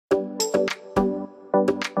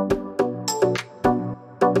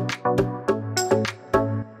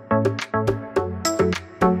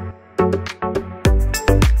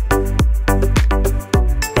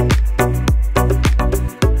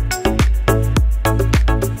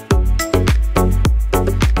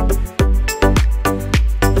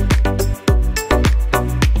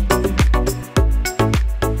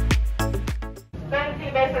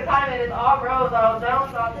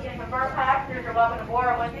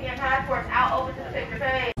Keeping your passports out open to the picture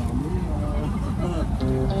page.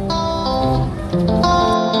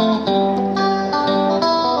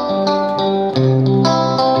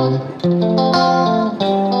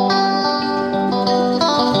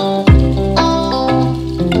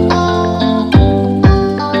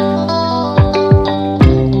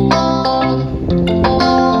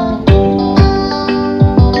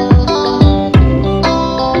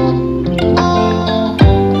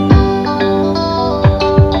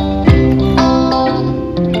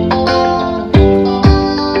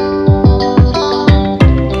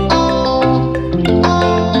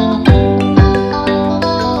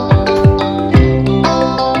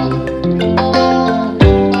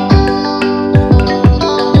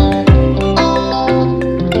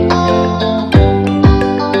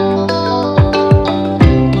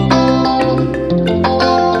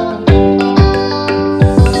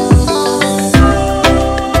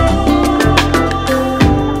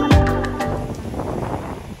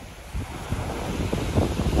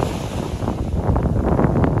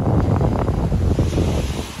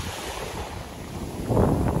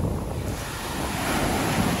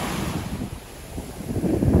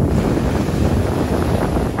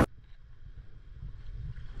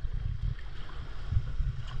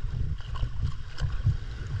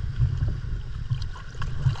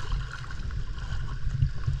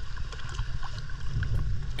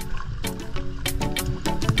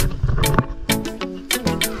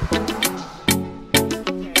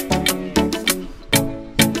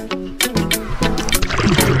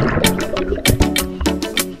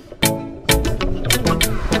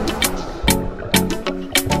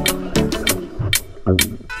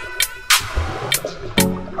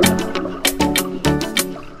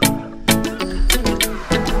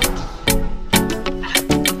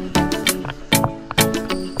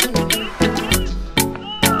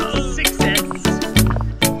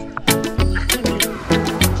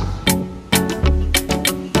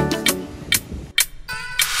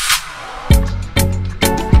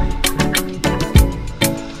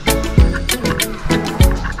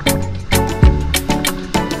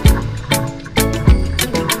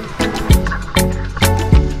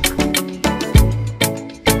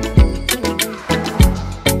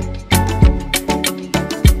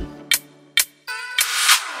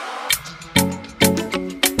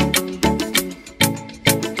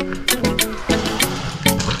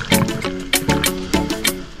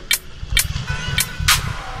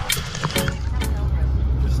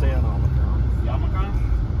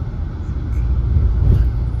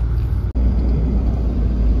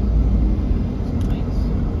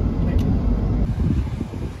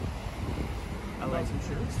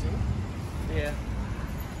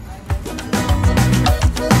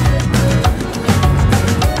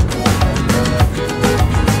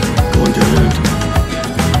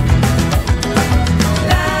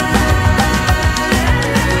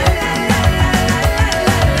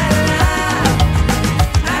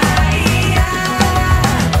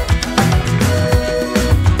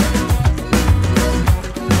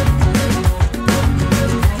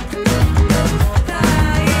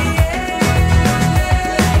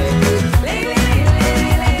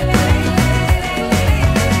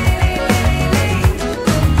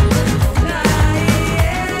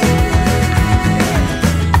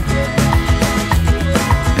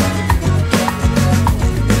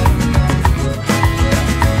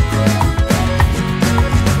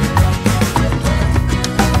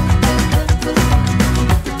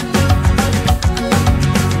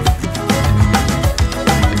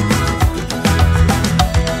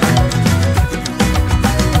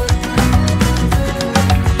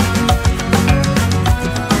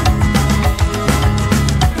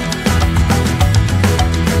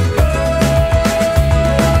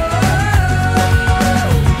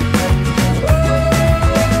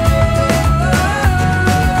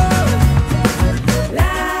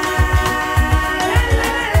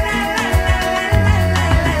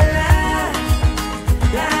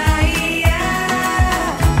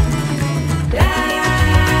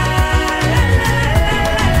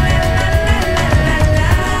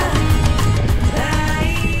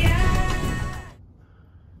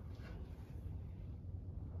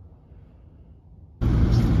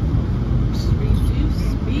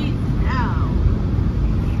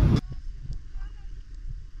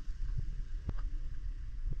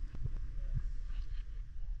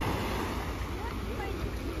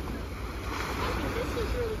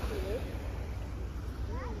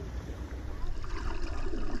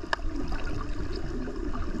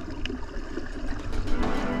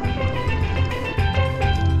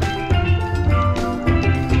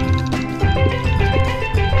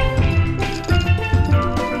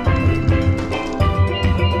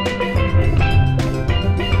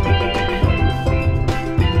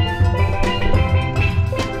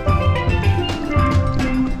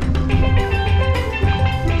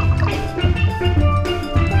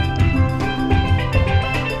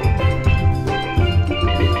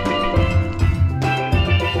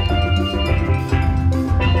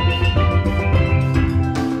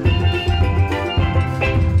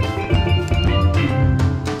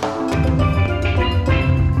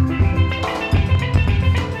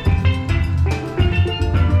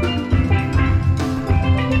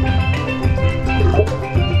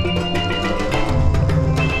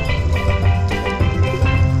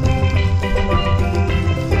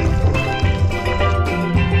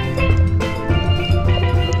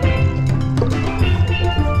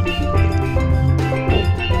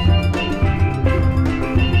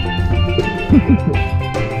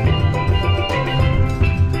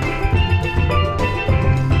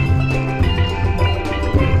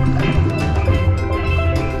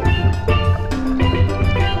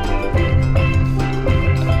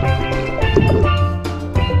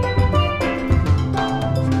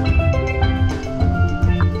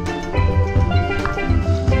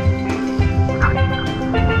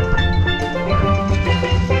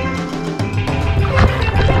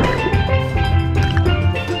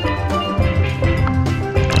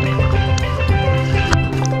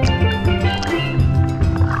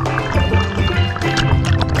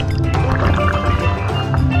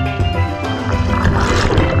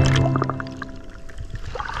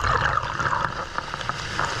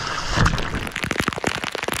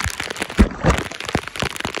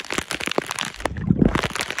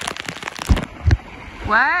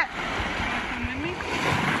 What?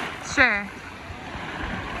 Sure.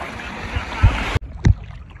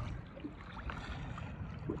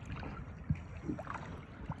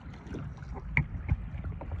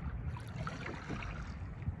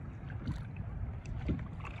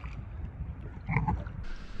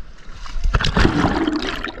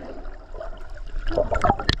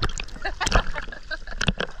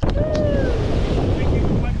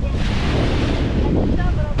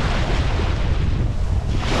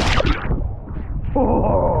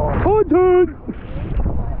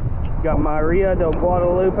 Got Maria del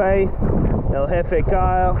Guadalupe, El Jefe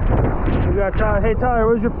Kyle. We got Tyler. Hey Tyler,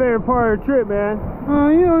 what was your favorite part of the trip, man?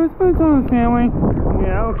 You know, it's spent time with family.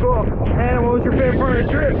 Yeah, oh, cool. Hannah, what was your favorite part of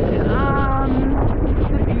the trip?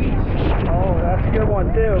 The beach. Oh, that's a good one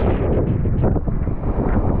too.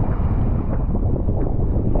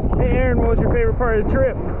 Hey Aaron, what was your favorite part of the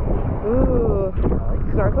trip? Ooh,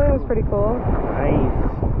 snorkeling was pretty cool. Nice.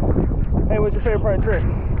 Hey, what's your favorite part of the trip?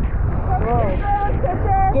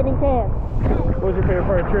 Getting tan. What was your favorite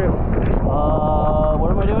part of the trip?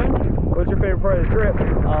 What am I doing? What's your favorite part of the trip?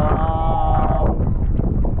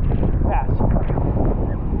 Pass.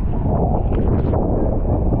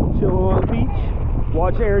 Chilling on the beach.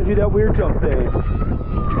 Watch Aaron do that weird jump thing.